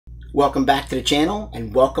Welcome back to the channel,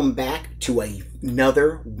 and welcome back to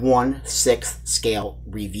another 1/6 scale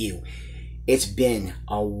review. It's been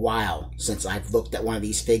a while since I've looked at one of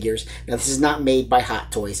these figures. Now, this is not made by Hot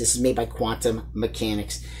Toys. This is made by Quantum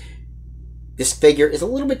Mechanics. This figure is a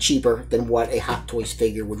little bit cheaper than what a Hot Toys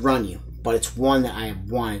figure would run you, but it's one that I have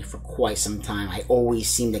wanted for quite some time. I always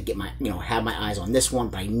seem to get have my eyes on this one,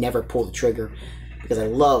 but I never pull the trigger because I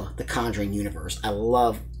love the Conjuring universe. I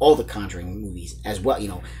love all the Conjuring movies as well.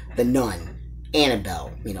 The Nun,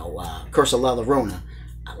 Annabelle, Curse of La Llorona.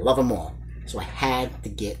 I love them all. So I had to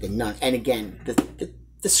get the Nun. And again,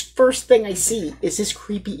 this first thing I see is this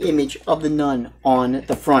creepy image of the Nun on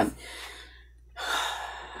the front.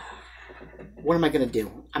 What am I going to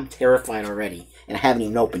do? I'm terrified already, and I haven't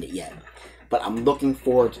even opened it yet. But I'm looking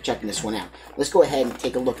forward to checking this one out. Let's go ahead and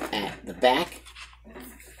take a look at the back.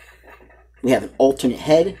 We have an alternate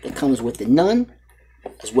head that comes with the Nun,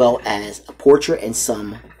 as well as a portrait and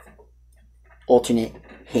some alternate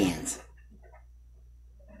hands.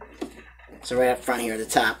 So right up front here at the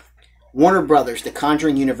top, Warner Brothers, the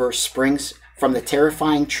Conjuring universe springs from the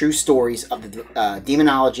terrifying true stories of the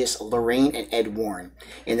demonologists Lorraine and Ed Warren.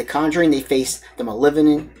 In The Conjuring, they faced the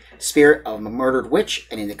malevolent spirit of a murdered witch,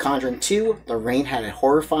 and in The Conjuring 2, Lorraine had a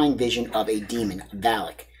horrifying vision of a demon,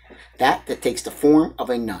 Valak, that takes the form of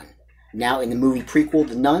a nun. Now in the movie prequel,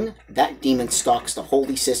 The Nun, that demon stalks the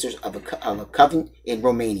Holy Sisters of a convent in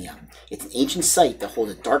Romania. It's an ancient site that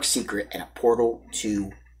holds a dark secret and a portal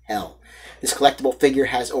to hell. This collectible figure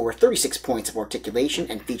has over 36 points of articulation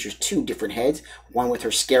and features two different heads, one with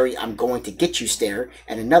her scary "I'm going to get you" stare,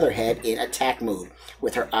 and another head in attack mode,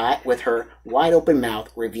 with her wide open mouth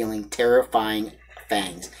revealing terrifying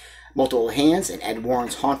fangs. Multiple hands and Ed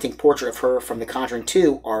Warren's haunting portrait of her from The Conjuring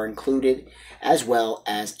 2 are included, as well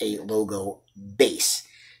as a logo base.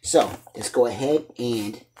 So let's go ahead,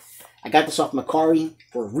 and I got this off Macari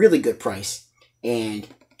for a really good price, and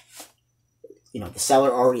the seller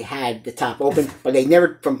already had the top open, but they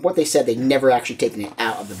never, from what they said, they never actually taken it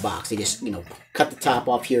out of the box. They just cut the top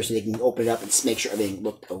off here so they can open it up and make sure everything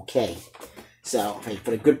looked okay. So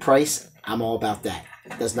for a good price, I'm all about that.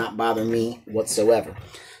 It does not bother me whatsoever.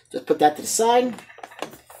 Just put that to the side,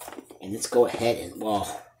 and let's go ahead and,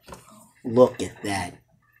 well, look at that.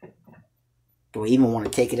 Do I even want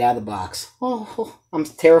to take it out of the box? Oh, I'm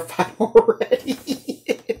terrified already.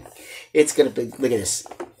 It's going to be, look at this.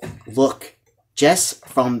 Look, just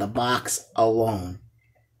from the box alone.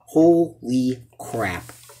 Holy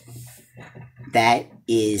crap. That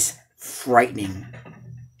is frightening.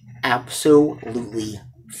 Absolutely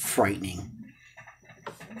frightening.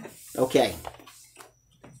 Okay.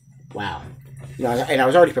 Wow. And I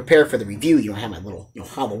was already prepared for the review. I have my little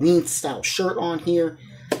Halloween style shirt on here.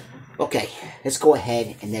 Okay, let's go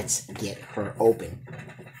ahead and let's get her open.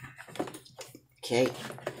 Okay.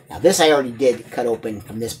 Now this I already did cut open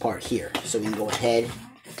from this part here. So we can go ahead.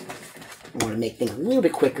 I want to make things a little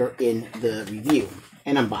bit quicker in the review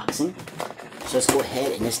and unboxing. So let's go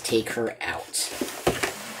ahead and let's take her out.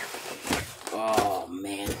 Oh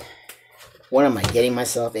man. What am I getting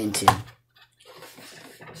myself into?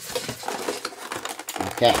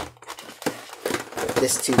 Okay, put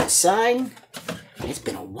this to the side. It's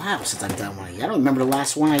been a while since I've done one of these. I don't remember the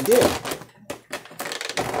last one I did.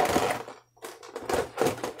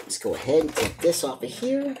 Let's go ahead and take this off of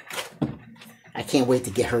here. I can't wait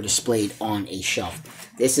to get her displayed on a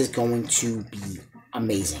shelf. This is going to be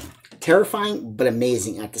amazing. Terrifying, but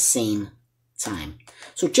amazing at the same time.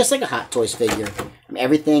 So just like a Hot Toys figure,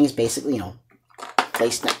 everything is basically,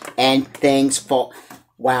 placed and things fall.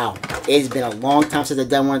 Wow, it's been a long time since I've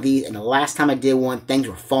done one of these, and the last time I did one, things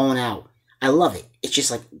were falling out. I love it. It's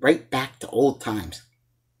just like right back to old times.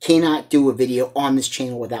 Cannot do a video on this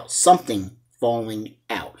channel without something falling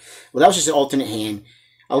out. Well, that was just an alternate hand.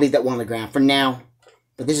 I'll leave that one on the ground for now,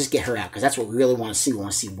 but let's just get her out, because that's what we really want to see. We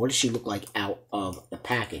want to see what does she look like out of the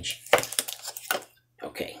package.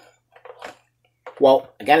 Okay.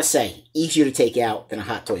 Well, I gotta say, easier to take out than a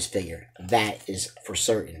Hot Toys figure. That is for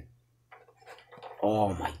certain.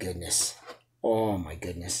 Oh my goodness. Oh my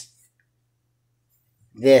goodness.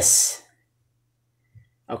 This.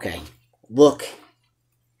 Okay. Look.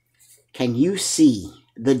 Can you see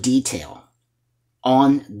the detail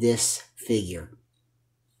on this figure?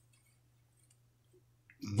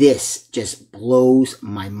 This just blows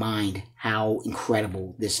my mind how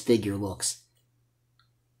incredible this figure looks.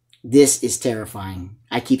 This is terrifying.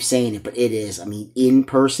 I keep saying it, but it is. I mean, in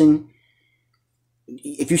person,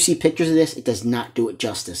 if you see pictures of this, it does not do it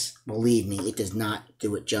justice. Believe me, it does not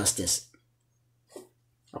do it justice.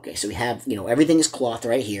 Okay, so we have, everything is cloth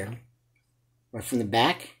right here. Right from the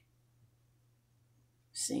back.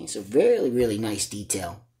 See, so really, really nice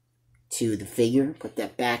detail. to the figure. Put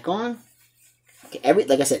that back on. Okay,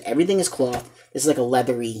 like I said, everything is cloth. This is like a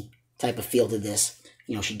leathery type of feel to this.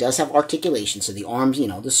 You know, she does have articulation, so the arms, you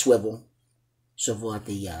know, the swivel at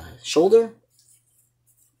the shoulder.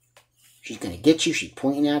 She's going to get you. She's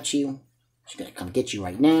pointing at you. She's going to come get you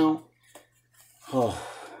right now. Oh,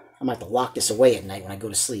 I'm going to have to lock this away at night when I go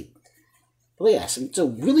to sleep. But yeah, it's a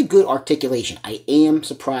really good articulation. I am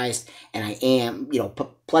surprised, and I am, you know,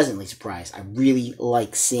 pleasantly surprised. I really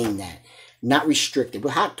like seeing that. Not restricted.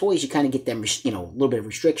 With Hot Toys, you kind of get them, you know, a little bit of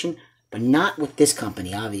restriction, but not with this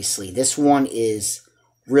company, obviously. This one is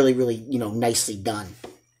really, really, you know, nicely done.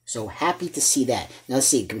 So happy to see that. Now let's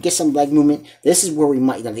see, can we get some leg movement? This is where we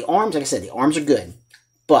might, you know, the arms, like I said, the arms are good,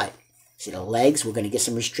 but see the legs, we're going to get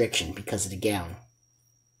some restriction because of the gown,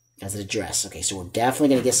 because of the dress. Okay, so we're definitely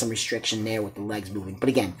going to get some restriction there with the legs moving. But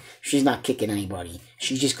again, she's not kicking anybody.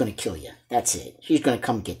 She's just going to kill you. That's it. She's going to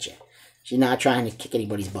come get you. She's not trying to kick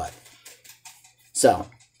anybody's butt. So,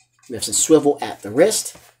 we have some swivel at the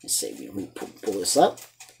wrist. Let's see, we pull this up.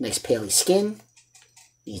 Nice paley skin.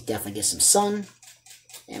 You definitely get some sun.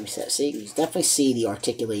 And we definitely see the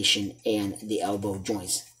articulation and the elbow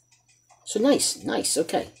joints. So nice, nice,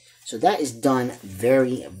 okay. So that is done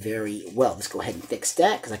very, very well. Let's go ahead and fix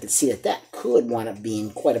that, because I can see that that could wind up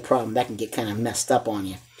being quite a problem. That can get kind of messed up on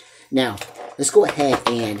you. Now, let's go ahead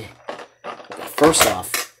and, okay, first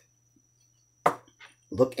off,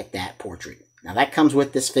 look at that portrait. Now that comes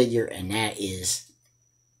with this figure, and that is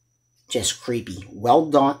just creepy. Well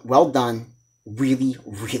done, really,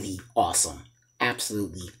 really awesome.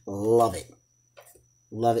 Absolutely love it.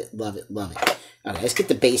 Love it, love it, love it. Okay, let's get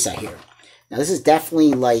the base out here. Now this is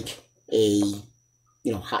definitely like a,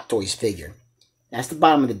 you know, Hot Toys figure. That's the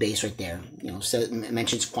bottom of the base right there. You know, so it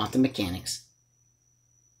mentions quantum mechanics.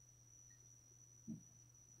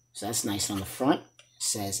 So that's nice. On the front, it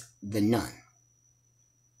says The Nun.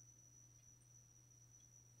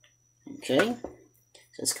 Okay, so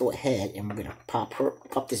let's go ahead and we're going to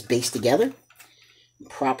pop this base together,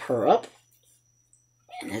 prop her up,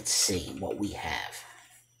 and let's see what we have.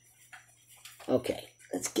 Okay,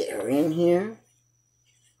 let's get her in here.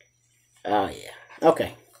 Oh yeah,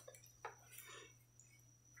 okay.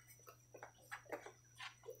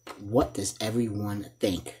 What does everyone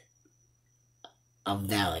think of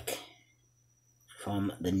Valak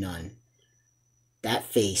from The Nun? That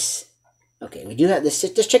face. Okay, we do have this.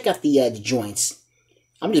 Just check out the joints.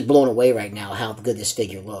 I'm just blown away right now how good this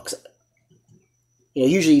figure looks. You know,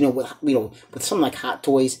 usually, you know, with something like Hot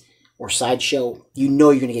Toys or Sideshow, you know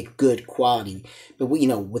you're gonna get good quality. But you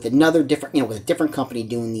know, with another different, you know, with a different company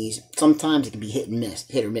doing these, sometimes it can be hit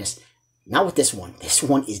or miss. Not with this one. This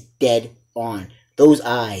one is dead on. Those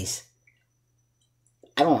eyes.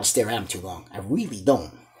 I don't want to stare at them too long. I really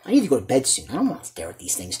don't. I need to go to bed soon. I don't want to stare at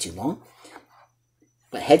these things too long.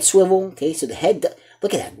 But head swivel, okay, so the head,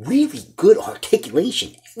 look at that, really good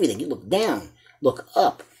articulation, everything. You look down, look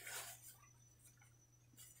up.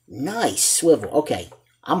 Nice swivel, okay,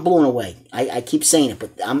 I'm blown away. I keep saying it, but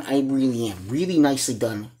I really am. Really nicely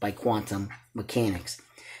done by Quantum Mechanics.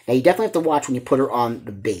 Now, you definitely have to watch when you put her on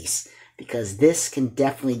the base, because this can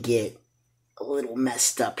definitely get a little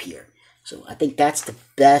messed up here. So I think that's the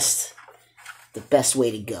best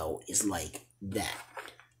way to go, is like that.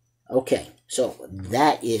 Okay, so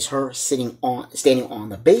that is her standing on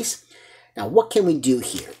the base. Now, what can we do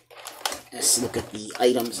here? Let's look at the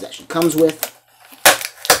items that she comes with.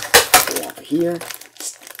 Go over here.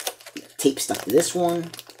 Tape stuck to this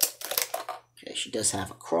one. Okay, she does have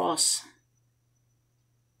a cross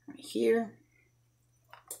right here.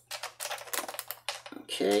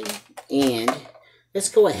 Okay, and let's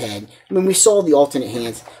go ahead. I mean, we saw the alternate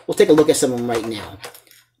hands. We'll take a look at some of them right now.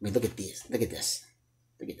 I mean, look at these. Look at this.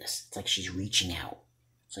 Look at this. It's like she's reaching out.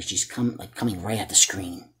 It's like she's coming right at the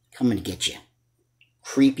screen. Coming to get you.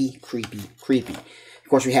 Creepy, creepy, creepy. Of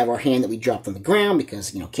course, we have our hand that we dropped on the ground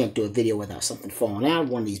because, you know, can't do a video without something falling out of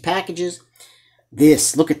one of these packages.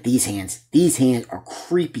 This, look at these hands. These hands are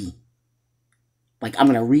creepy. Like, I'm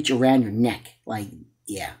going to reach around your neck. Like,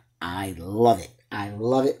 yeah, I love it. I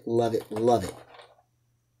love it, love it, love it.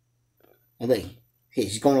 And look, hey,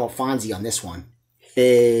 she's going all Fonzie on this one.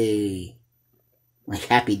 Hey. Like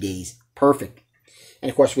Happy Days. Perfect. And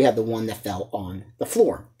of course, we have the one that fell on the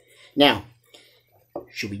floor. Now,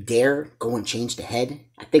 should we dare go and change the head?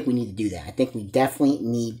 I think we need to do that. I think we definitely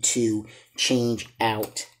need to change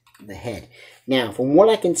out the head. Now, from what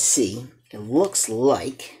I can see, it looks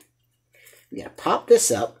like we got to pop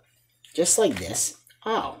this up just like this.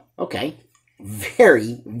 Oh, okay.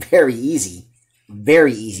 Very, very easy.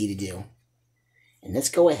 Very easy to do. And let's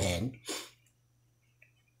go ahead.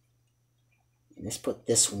 Let's put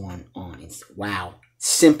this one on. Wow.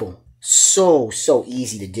 Simple. so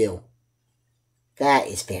easy to do. That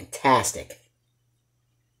is fantastic.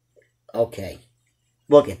 Okay.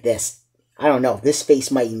 Look at this. I don't know. This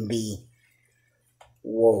face might even be...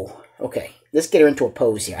 Whoa. Okay. Let's get her into a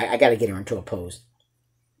pose here. I got to get her into a pose.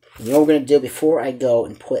 You know what we're going to do? Before I go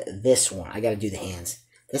and put this one, I got to do the hands.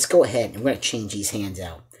 Let's go ahead and we're going to change these hands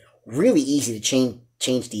out. Really easy to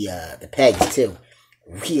change the pegs too.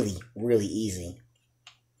 Really easy.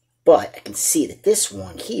 But I can see that this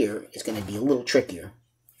one here is going to be a little trickier.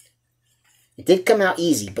 It did come out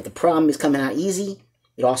easy, but the problem is coming out easy,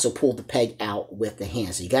 it also pulled the peg out with the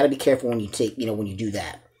hand. So you got to be careful when you take, when you do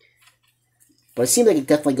that. But it seems like it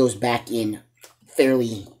definitely goes back in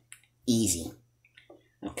fairly easy.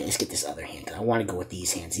 Okay, let's get this other hand. I want to go with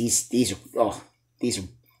these hands. These are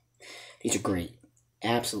great.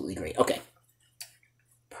 Absolutely great. Okay.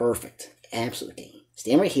 Perfect. Absolutely.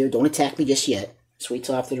 Stand right here. Don't attack me just yet. Just wait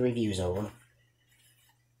till after the review's over.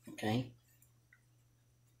 Okay.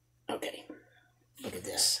 Okay. Look at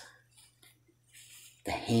this.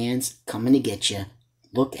 The hands coming to get you.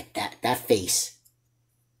 Look at that. That face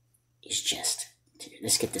is just...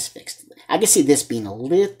 Let's get this fixed. I can see this being a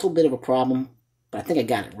little bit of a problem, but I think I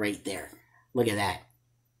got it right there. Look at that.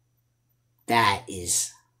 That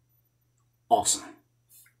is awesome.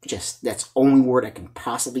 Just, that's the only word I can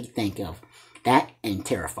possibly think of. That and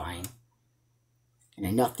terrifying. And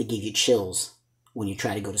enough to give you chills when you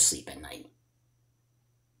try to go to sleep at night.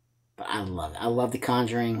 But I love it. I love The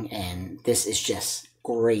Conjuring, and this is just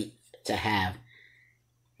great to have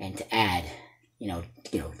and to add, to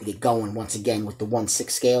get going once again with the 1/6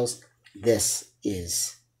 scales. This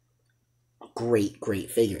is a great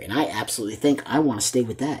figure, and I absolutely think I want to stay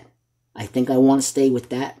with that. I think I want to stay with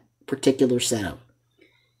that particular setup.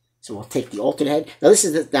 So I'll take the alternate head. Now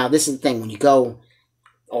this is the thing, when you go,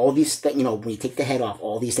 all these when you take the head off,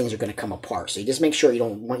 all these things are going to come apart. So you just make sure you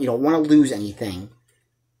don't want to lose anything,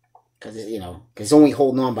 because it's only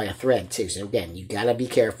holding on by a thread too. So again, you got to be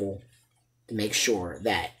careful to make sure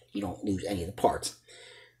that you don't lose any of the parts.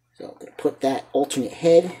 So I'm going to put that alternate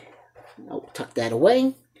head, I'll tuck that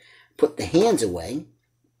away, put the hands away,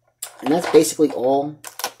 and that's basically all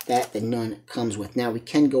that the nun comes with. Now we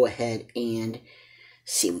can go ahead and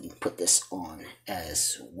see if we can put this on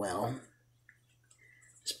as well.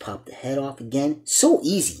 Just pop the head off again. So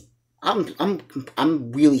easy.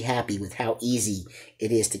 I'm really happy with how easy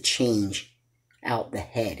it is to change out the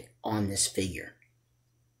head on this figure.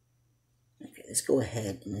 Okay, let's go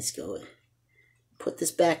ahead and put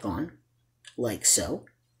this back on, like so.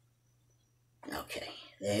 Okay,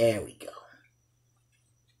 there we go.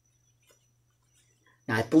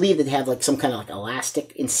 Now I believe that they have like some kind of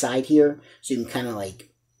elastic inside here, so you can kind of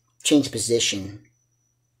change the position.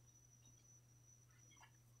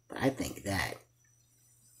 But I think that...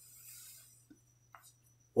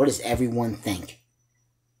 What does everyone think?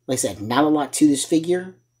 Like I said, not a lot to this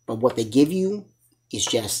figure, but what they give you is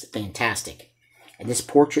just fantastic. And this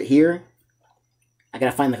portrait here, I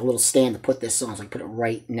gotta find a little stand to put this on, so I can put it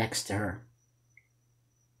right next to her.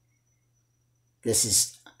 This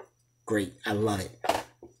is great. I love it.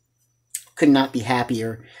 Could not be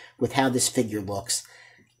happier with how this figure looks.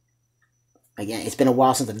 Again, it's been a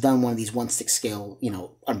while since I've done one of these 1/6 scale,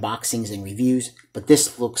 unboxings and reviews, but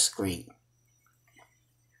this looks great.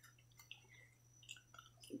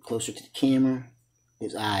 Closer to the camera.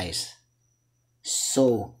 His eyes,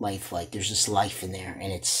 so lifelike. There's just life in there,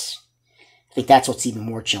 and I think that's what's even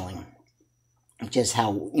more chilling. Just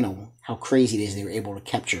how how crazy it is they were able to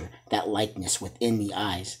capture that likeness within the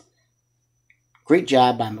eyes. Great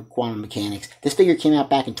job by Quantum Mechanics. This figure came out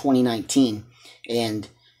back in 2019, and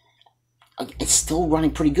it's still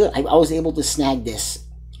running pretty good. I was able to snag this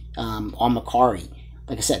on Macari.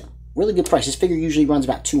 Like I said, really good price. This figure usually runs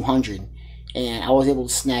about $200, and I was able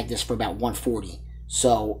to snag this for about $140.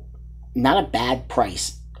 So, not a bad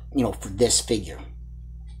price, for this figure.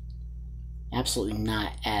 Absolutely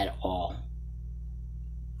not at all.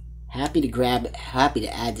 Happy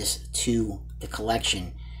to add this to the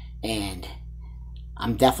collection, and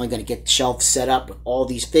I'm definitely going to get the shelf set up with all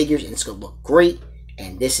these figures, and it's going to look great,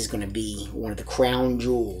 and this is going to be one of the crown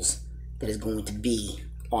jewels that is going to be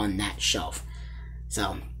on that shelf.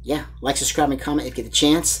 So, yeah, like, subscribe, and comment if you get the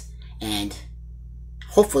chance, and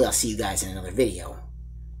hopefully I'll see you guys in another video.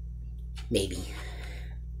 Maybe.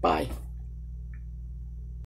 Bye.